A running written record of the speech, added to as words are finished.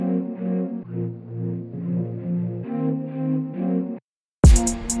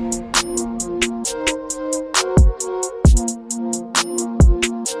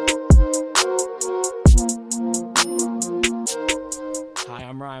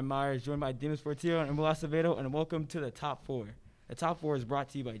Ryan Myers, joined by Dimas Portillo and Emil Acevedo, and welcome to the Top 4. The Top 4 is brought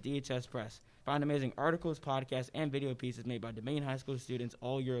to you by DHS Press. Find amazing articles, podcasts, and video pieces made by Dominion High School students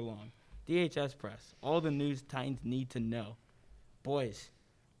all year long. DHS Press, all the news Titans need to know. Boys,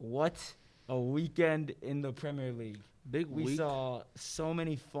 what a weekend in the Premier League. Big week. We saw so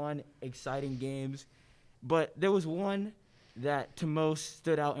many fun, exciting games, but there was one that to most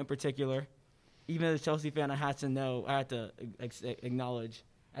stood out in particular. Even as a Chelsea fan, I had to acknowledge,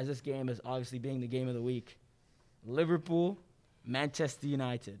 as this game is obviously being the game of the week, Liverpool, Manchester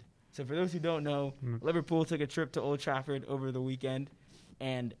United. So for those who don't know, Liverpool took a trip to Old Trafford over the weekend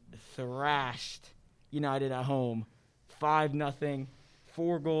and thrashed United at home, 5-0,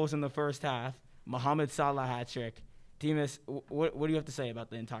 4 goals in the first half, Mohamed Salah hat-trick. Demas, what do you have to say about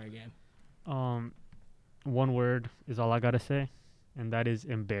the entire game? One word is all I got to say, and that is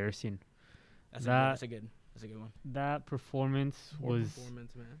embarrassing. That's a good one. That performance was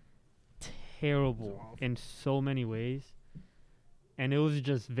terrible in so many ways, and it was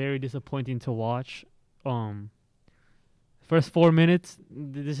just very disappointing to watch. First 4 minutes,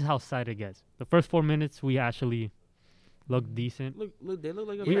 this is how sad it gets. The first 4 minutes, we actually looked decent. They look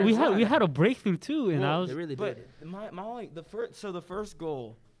like a we had a breakthrough too, and they really did. The first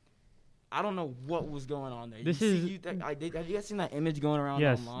goal, I don't know what was going on there. Have you guys seen that image going around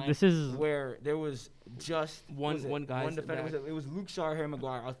online? This is where there was just one guy. One defender. It was Luke Shaw, Harry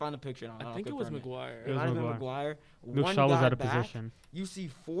Maguire. I'll find the picture. I think it was Maguire. It might have been Maguire. Luke Shaw was out of back, position. You see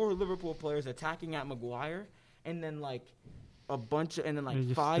 4 Liverpool players attacking at Maguire, and then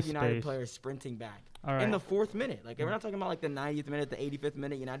five United players sprinting back. In the 4th minute. We're not talking about the 90th minute, the 85th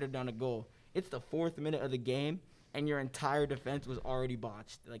minute, United down a goal. It's the 4th minute of the game, and your entire defense was already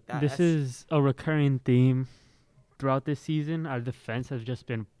botched. This is a recurring theme throughout this season. Our defense has just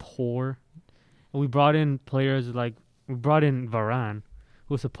been poor. And we brought in players we brought in Varane,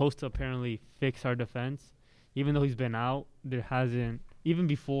 who was supposed to apparently fix our defense. Even though he's been out, there hasn't. Even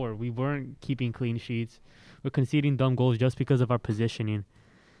before, we weren't keeping clean sheets. We're conceding dumb goals just because of our positioning.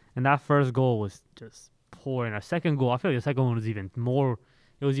 And that first goal was just poor. And our second goal, I feel like the second one was even more.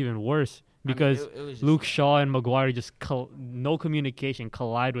 It was even worse because it was Luke Shaw and Maguire just no communication,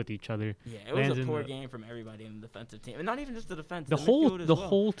 collide with each other. Yeah, it was a poor game from everybody in the defensive team, and not even just the defense. The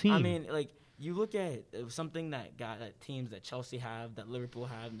whole team. I mean, you look at something that teams that Chelsea have, that Liverpool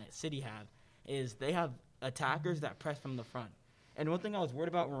have, and that City have, is they have attackers that press from the front. And one thing I was worried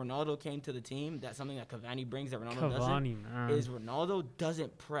about when Ronaldo came to the team, that's something that Cavani brings that Ronaldo doesn't, is Ronaldo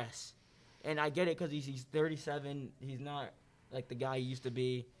doesn't press. And I get it because he's 37. He's not like the guy he used to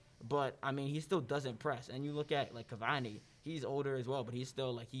be. But, I mean, he still doesn't press. And you look at, Cavani, he's older as well, but he's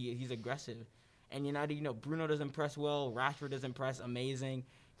still, he's aggressive. And United, Bruno doesn't press well. Rashford doesn't press amazing.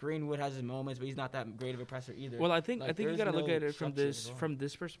 Greenwood has his moments, but he's not that great of a presser either. Well, I think you got to look at it from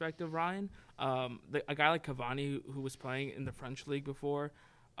this perspective, Ryan. A guy like Cavani who was playing in the French league before.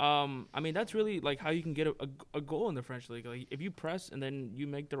 I mean, that's really how you can get a goal in the French league. If you press and then you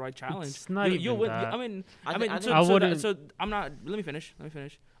make the right challenge, it's not you'll win. that. I'm not. Let me finish.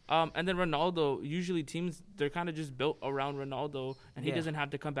 And then Ronaldo. Usually teams they're kind of just built around Ronaldo, and he doesn't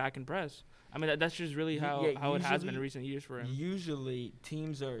have to come back and press. I mean, that's just really how it has been in recent years for him. Usually,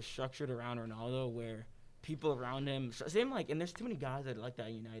 teams are structured around Ronaldo where people around him, and there's too many guys that are like that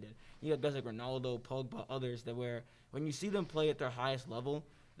at United. You got guys like Ronaldo, Pogba, others that where when you see them play at their highest level,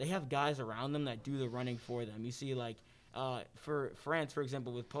 they have guys around them that do the running for them. You see, for France, for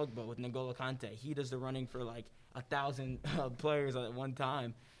example, with Pogba, with N'Golo Kante, he does the running for 1,000 players at one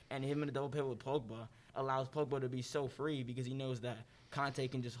time, and him in a double pivot with Pogba allows Pogba to be so free because he knows that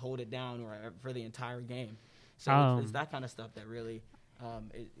Kante can just hold it down for the entire game. So it's that kind of stuff that really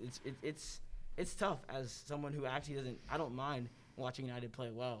it's tough as someone who actually doesn't. I don't mind watching United play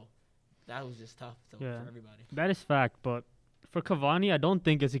well. That was just tough for everybody. That is fact, but for Cavani, I don't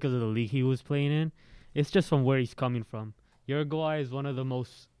think it's because of the league he was playing in. It's just from where he's coming from. Uruguay is one of the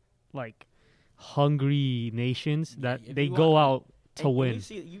most hungry nations that they go out to win.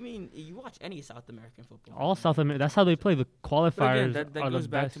 You watch any South American football? All South America. That's how they play. The qualifiers. But again, that goes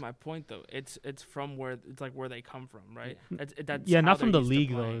back to my point, though. It's from where where they come from, right? That's not from the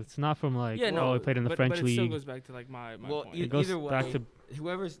league though. It's not from we played in the French league. It still goes back to my point. It goes back to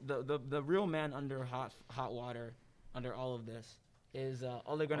whoever's the real man under hot water under all of this is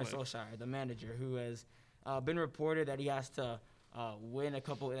Ole Gunnar Solskjaer, the manager, who has been reported that he has to win a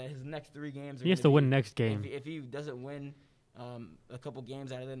couple. His next 3 games. He has to win next game. If he doesn't win a couple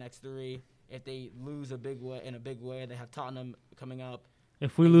games out of the next 3, if they lose in a big way, they have Tottenham coming up.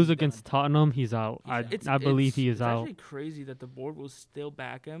 If we lose against Tottenham, he's out. I believe he is out. It's actually crazy that the board will still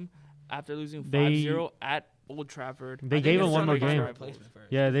back him after losing 5-0 at Old Trafford. They gave him one more game.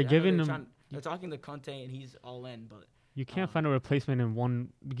 Yeah, they're giving him. They're talking to Conte, and he's all in, but you can't find a replacement in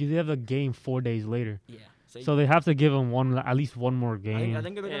one because they have a game 4 days later. Yeah. So they have to give him at least one more game. I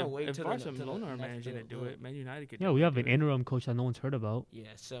think they're gonna wait till Barcelona are managing to do it. Man United could. Yeah, we have an interim coach that no one's heard about. Yeah,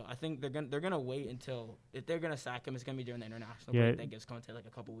 so I think they're gonna wait until if they're gonna sack him, it's gonna be during the international break. That gives Conte like a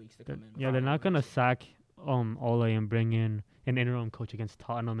couple weeks to come in. Yeah, they're not gonna sack Ole and bring in an interim coach against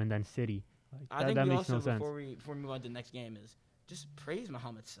Tottenham and then City. I think that makes no sense. Before we move on to the next game is just praise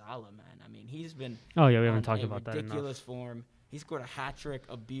Mohamed Salah, man. I mean, he's been we haven't talked about that enough. Ridiculous form. He scored a hat trick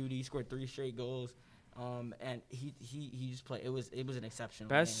of beauty. He scored 3 straight goals. And he just played. It was an exceptional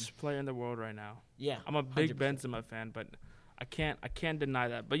best game. Player in the world right now. Yeah, I'm a big 100%. Benzema fan, but I can't deny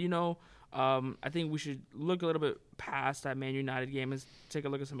that. But I think we should look a little bit past that Man United game and take a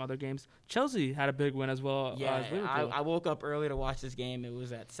look at some other games. Chelsea had a big win as well. Yeah, I woke up early to watch this game. It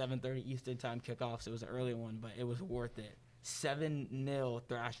was at 7:30 Eastern time kickoff, so it was an early one, but it was worth it. 7-0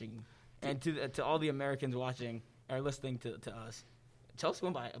 thrashing, and to all the Americans watching or listening to us, Chelsea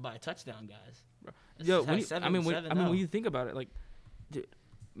won by a touchdown, guys. Yo, when you think about it, like, dude,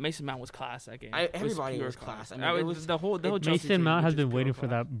 Mason Mount was class that game. Everybody was class. I mean, it was the whole Mason Mount has been waiting for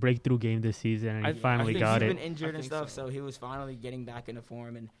that breakthrough game this season, and he finally got it. He's been injured and stuff, so he was finally getting back into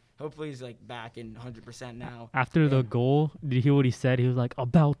form, and hopefully he's like back in 100% now. After the goal, did you hear what he said? He was like,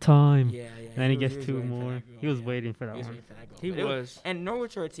 "About time." Yeah. And then he gets 2 more. He was waiting for that one. He was. And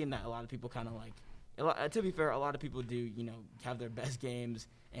Norwich are a team that a lot of people kind of like. To be fair, a lot of people do, have their best games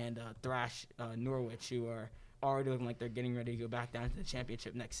and thrash Norwich, who are already looking like they're getting ready to go back down to the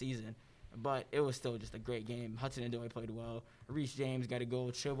championship next season. But it was still just a great game. Hudson-Odoi played well. Reece James got a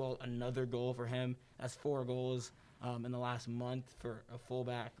goal. Chilwell, another goal for him. That's 4 goals in the last month for a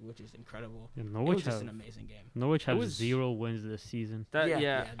fullback, which is incredible. Yeah, it was just an amazing game. Norwich has 0 wins this season.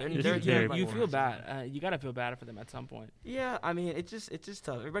 You feel bad. You got to feel bad for them at some point. Yeah, I mean, it's just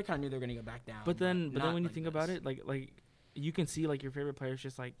tough. Everybody kind of knew they were going to go back down. But then when you think about it, like you can see like your favorite players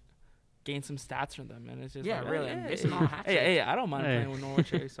just like gain some stats from them, and it's just really. Hey, I don't mind playing with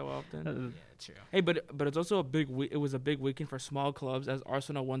Norwich so often. Yeah, true. Hey, but it's also it was a big weekend for small clubs as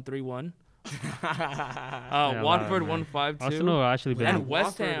Arsenal won 3-1. Watford won 5-2. Arsenal actually been and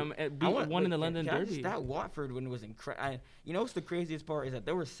West Ham won in the London Derby. That Watford win was incredible. What's the craziest part is that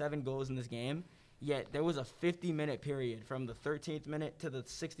there were 7 goals in this game, yet there was a 50-minute period from the 13th minute to the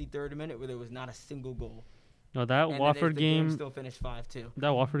 63rd minute where there was not a single goal. No, that Watford game still finished 5-2. That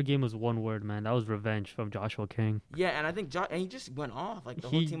Watford game was one word, man. That was revenge from Joshua King. Yeah, and I think he just went off. Like the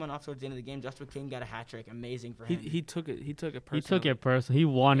whole team went off towards the end of the game. Joshua King got a hat trick, amazing for him. He took it personally. He took it personally. He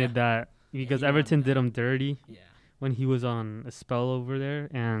wanted that because Everton did him dirty. Yeah. When he was on a spell over there,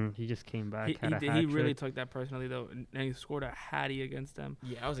 and he just came back. He really took that personally though, and he scored a hattie against them.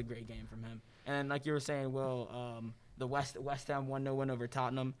 Yeah, that was a great game from him. And like you were saying, Will, the West Ham 1-0 win over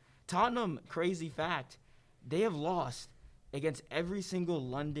Tottenham. Tottenham, crazy fact. They have lost against every single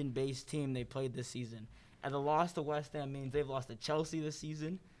London-based team they played this season. And the loss to West Ham means they've lost to Chelsea this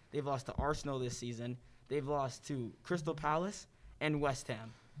season. They've lost to Arsenal this season. They've lost to Crystal Palace and West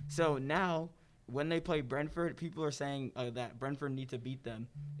Ham. So now, when they play Brentford, people are saying that Brentford need to beat them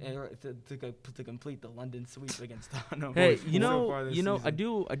to complete the London sweep against Tottenham. Hey, I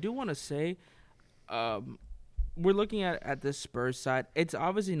do want to say, we're looking at this Spurs side. It's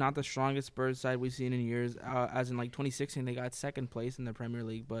obviously not the strongest Spurs side we've seen in years. As in, like 2016, they got 2nd place in the Premier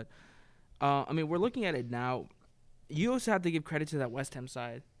League. But we're looking at it now. You also have to give credit to that West Ham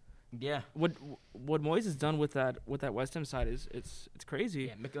side. Yeah. What Moyes has done with that West Ham side is it's crazy.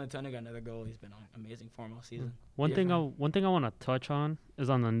 Yeah, Mikel Antonio got another goal. He's been on amazing form all season. One thing I want to touch on is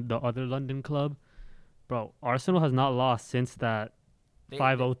on the other London club, bro. Arsenal has not lost since that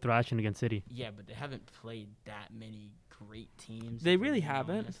 5-0 thrashing against City. Yeah, but they haven't played that many great teams. They really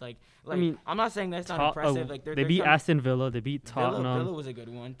haven't. It's like I mean, I'm not saying that's not impressive. Like they beat Aston Villa. They beat Tottenham. Villa was a good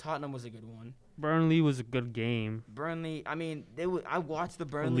one. Tottenham was a good one. Burnley was a good game. Burnley, I mean, I watched the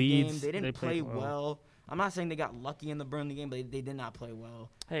Burnley game. They didn't play well. I'm not saying they got lucky in the Burnley game, but they did not play well.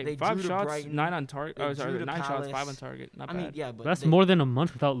 Hey, they 5 shots, Brighton, 9 on target. 9 shots, 5 on target. Not bad. I mean, yeah, but that's more than a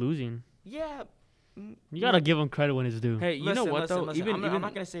month without losing. Yeah. You gotta give them credit when it's due. Hey, you know what though? Listen, I'm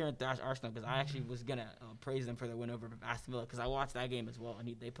not gonna say they're thrash Arsenal because I actually was gonna praise them for their win over Aston Villa because I watched that game as well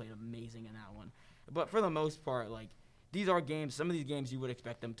and they played amazing in that one. But for the most part, like these are games. Some of these games you would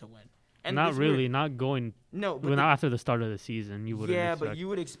expect them to win. And not really, not going. No, but not after the start of the season. You would. Yeah, but you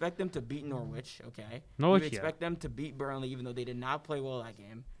would expect them to beat Norwich. Okay. Norwich. You would expect them to beat Burnley, even though they did not play well that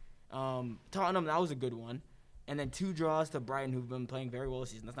game. Tottenham, that was a good one. And then 2 draws to Brighton, who've been playing very well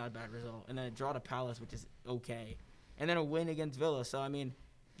this season. That's not a bad result. And then a draw to Palace, which is okay. And then a win against Villa. So, I mean,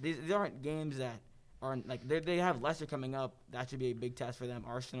 these aren't games that are like they have Leicester coming up. That should be a big test for them.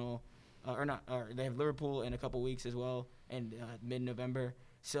 Arsenal, or they have Liverpool in a couple weeks as well, in mid-November.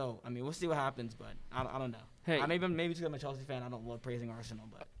 So I mean, we'll see what happens, but I don't know. Hey, maybe because I'm a Chelsea fan, I don't love praising Arsenal,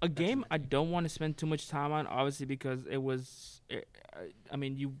 but a game I don't want to spend too much time on, obviously, because I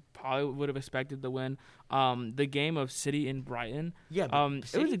mean, you probably would have expected the win. The game of City and Brighton. Yeah, it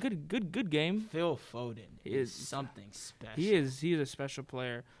was a good game. Phil Foden is something special. He is a special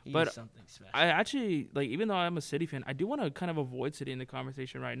player. He's but something special. I actually even though I'm a City fan, I do want to kind of avoid City in the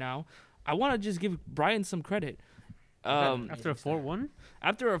conversation right now. I want to just give Brighton some credit. After a 4-1?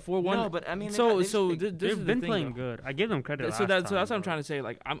 After a 4-1. No, but I mean, they've been playing good. I give them credit. So that's what I'm trying to say.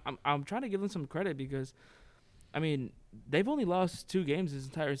 Like I'm trying to give them some credit because, I mean, they've only lost 2 games this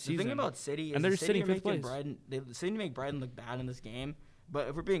entire season. The thing about City is and they're sitting fifth place. City make Brighton look bad in this game. But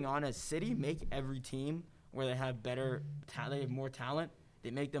if we're being honest, City make every team where they have they have more talent. They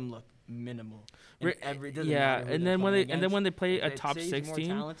make them look minimal. And when they play a top 6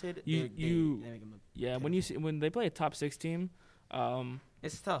 team, when they play a top 6 team,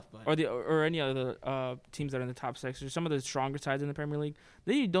 it's tough. But or any other teams that are in the top 6 or some of the stronger sides in the Premier League,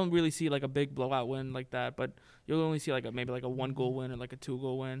 they don't really see like a big blowout win like that. But you'll only see maybe a 1-goal win or like a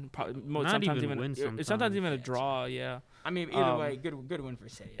 2-goal win. Sometimes even a draw. Yeah. I mean, either way, good win for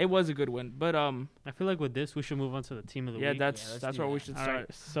City. It was a good win, but I feel like with this, we should move on to the team of the week. Yeah, that's where we should start.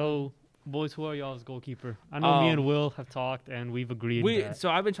 Right, so, boys, who are y'all's goalkeeper? I know me and Will have talked, and we've agreed.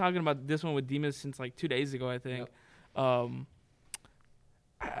 So I've been talking about this one with Dimas since 2 days ago, I think. Yep.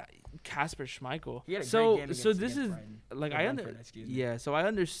 Kasper Schmeichel. He had a great game so this is Brighton. So I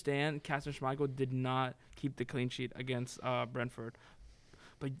understand Kasper Schmeichel did not keep the clean sheet against Brentford,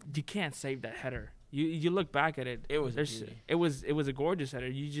 but you can't save that header. You look back at it. It was a gorgeous header.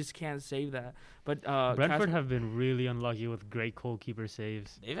 You just can't save that. But Brentford have been really unlucky with great goalkeeper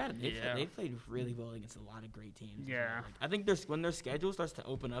saves. They've played really well against a lot of great teams. Yeah, I think when their schedule starts to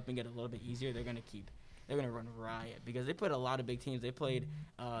open up and get a little bit easier, they're gonna run riot because they played a lot of big teams. They played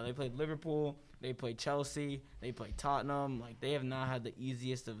Liverpool, they played Chelsea, they played Tottenham. They have not had the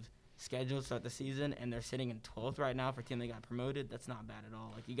easiest of schedules to start the season, and they're sitting in 12th right now for a team that got promoted. That's not bad at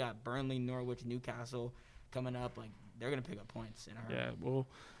all. You got Burnley, Norwich, Newcastle coming up. They're gonna pick up points in a hurry. Yeah, well,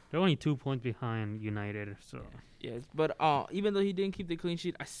 they're only 2 points behind United. So yes, but even though he didn't keep the clean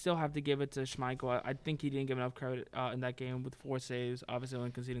sheet, I still have to give it to Schmeichel. I think he didn't give enough credit in that game with 4 saves. Obviously,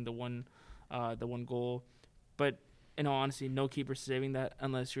 only conceding the one goal, but in all honesty, no keeper saving that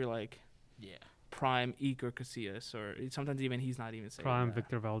unless you're prime Iker Casillas, or sometimes even he's not even saving prime that.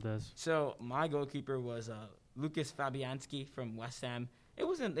 Victor Valdez. So my goalkeeper was Lucas Fabianski from West Ham. It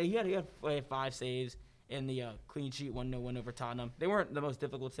wasn't he had 5 saves in the clean sheet 1-0 win over Tottenham. They weren't the most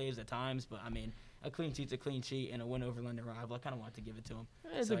difficult saves at times, but I mean, a clean sheet's a clean sheet, and a win over London rival. I kind of wanted to give it to him.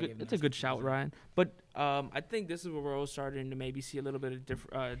 It's a good shout, Ryan. But I think this is where we're all starting to maybe see a little bit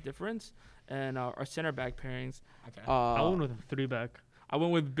of difference in our center back pairings. Okay. I went with a 3-back. I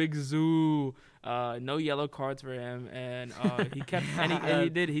went with Big Zoo. No yellow cards for him, and he kept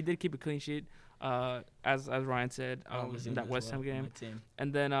and he did keep a clean sheet, as Ryan said in that West Ham game.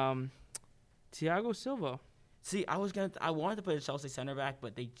 And then Thiago Silva. See, I wanted to play a Chelsea center back,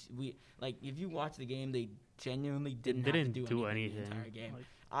 but if you watch the game, they genuinely didn't do anything the entire game.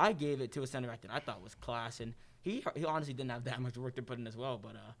 I gave it to a center back that I thought was class, and he honestly didn't have that much work to put in as well.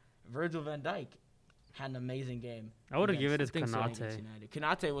 But Virgil van Dijk had an amazing game. I would have given it to Konate.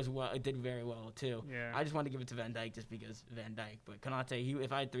 Konate did very well too. Yeah. I just wanted to give it to Van Dijk just because Van Dijk, but Konate,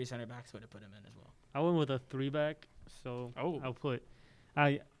 if I had 3 center backs, I would have put him in as well. I went with a 3-back, so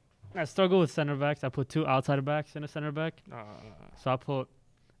I struggle with center backs. I put 2 outside backs in a center back. So I put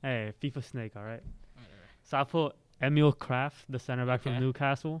FIFA Snake, all right. So I put Emil Kraft, the center back from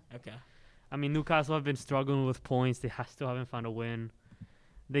Newcastle. Okay. I mean, Newcastle have been struggling with points. They still haven't found a win.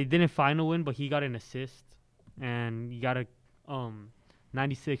 They didn't find a win, but he got an assist, and he got a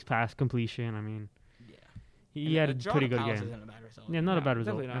 96 pass completion. I mean, he had a pretty good game. Isn't a bad result. Yeah, not a bad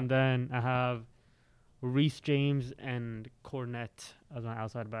result. And then I have Reece James and Cornet as my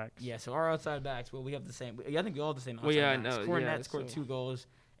outside backs. Yeah, so our outside backs, we have the same. I think we all have the same outside backs. Cornet scored 2 goals,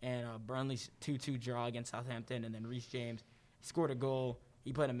 and Burnley's 2-2 draw against Southampton, and then Reece James scored a goal.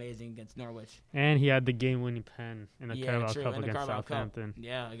 He played amazing against Norwich. And he had the game-winning pen in the Carabao Cup against Southampton.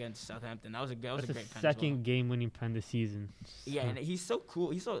 Yeah, against Southampton. That was a great pen. That's the second game-winning pen this season. Yeah, and he's so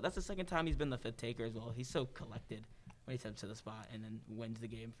cool. That's the second time he's been the 5th taker as well. He's so collected when he steps to the spot and then wins the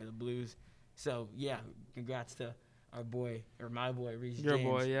game for the Blues. So, yeah, congrats to our boy, or my boy, Reece James. Your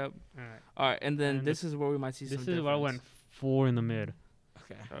boy, yep. All right, and then this is where we might see some difference. This is where I went 4 in the mid.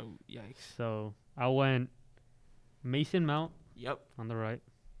 Okay. Oh, yikes. So, I went Mason Mount. Yep. On the right.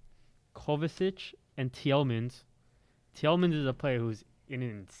 Kovacic and Tielemans. Tielemans is a player who's in an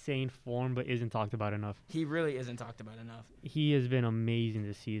insane form but isn't talked about enough. He really isn't talked about enough. He has been amazing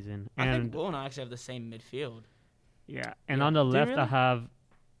this season. I think Will and I actually have the same midfield. Yeah, and on the left really? I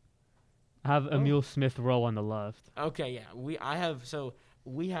have Emil Smith Rowe on the left. Okay, yeah. We have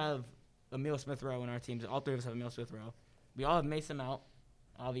Emil Smith Rowe in our teams. All three of us have Emil Smith Rowe. We all have Mason Mount,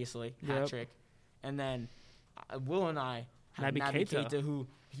 obviously, hat trick, and then Will and I have Naby Keita, who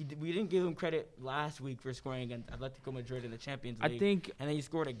we didn't give him credit last week for scoring against Atletico Madrid in the Champions League. And then he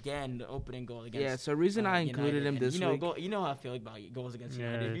scored again the opening goal against. Yeah, so the reason I included him this week. You know how I feel about goals against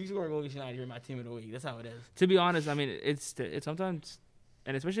United. If you score a goal against United, you're my team of the week. That's how it is. To be honest, I mean, it's sometimes.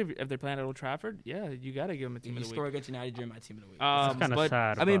 And especially if they're playing at Old Trafford, yeah, you gotta give them a team of the week. If you score against United, you're my team of the week. It's kind of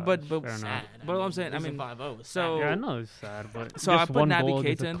sad. I mean, but sad. But I'm saying, 5-0. So yeah, I know it's sad, but so I put Naby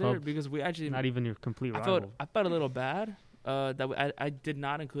Keita in there because we actually not even your complete rival. I felt a little bad that I did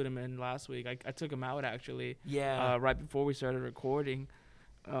not include him in last week. I took him out actually. Yeah. Right before we started recording,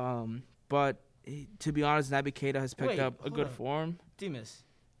 but to be honest, Naby Keita has picked up a good form. Demas,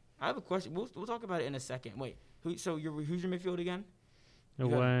 I have a question. We'll talk about it in a second. Wait, who's your midfield again? It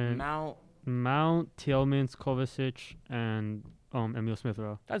went Mount, Tielemans, Kovacic, and Emil Smith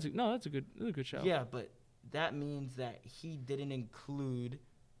Rowe. That's a good shout. Yeah, but that means that he didn't include,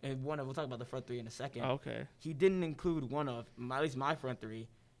 and we'll talk about the front three in a second. Oh, okay. He didn't include one of at least my front three: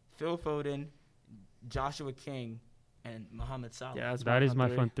 Phil Foden, Joshua King, and Mohamed Salah. Yeah, that is my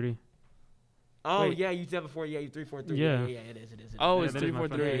front three. Oh, wait. Yeah, you said before. Yeah, you 3-4-3. Yeah, it is. Oh, it's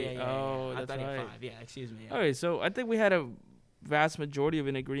 3-4-3. Yeah. Oh, that's right. I thought right. 5. Yeah, excuse me. Yeah. Okay, so I think we had a vast majority of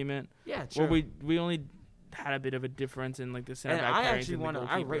an agreement. Yeah, true. Where we only had a bit of a difference in like the center back. And I actually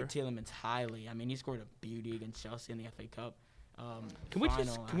I rate Tielemans highly. I mean, he scored a beauty against Chelsea in the FA Cup. Can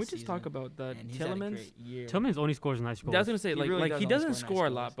we just talk about that? Tielemans only scores nice goals. I was gonna say he doesn't score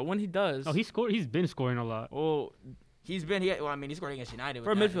a lot, but when he does, he's been scoring a lot. Oh, he scored against United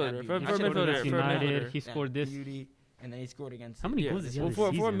for a midfielder. For a midfielder, he scored this. Beauty, and then he scored against. How many goals does he have? For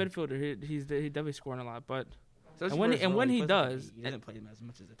a midfielder, he's definitely scoring a lot, but. So when he does, he doesn't play him as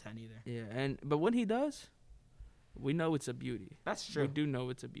much as a 10 either. Yeah, but when he does, we know it's a beauty. That's true. We do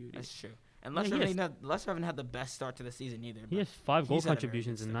know it's a beauty. That's true. And Leicester haven't had the best start to the season either. He has 5 goal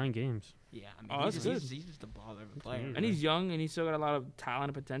contributions in 9 games. Yeah, I mean, he's just a baller of a player. And he's young, and he's still got a lot of talent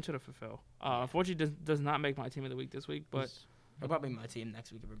and potential to fulfill. Unfortunately, does not make my team of the week this week, but he'll probably be my team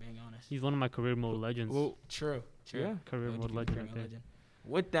next week if we're being honest. He's one of my career mode legends. Well, true. Yeah, career mode legend.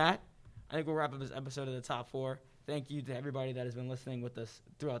 With that, I think we'll wrap up this episode of the Top 4. Thank you to everybody that has been listening with us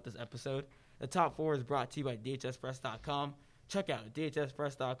throughout this episode. The Top 4 is brought to you by DHSpress.com. Check out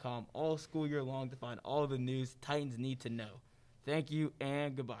DHSpress.com all school year long to find all of the news Titans need to know. Thank you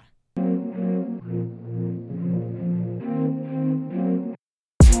and goodbye.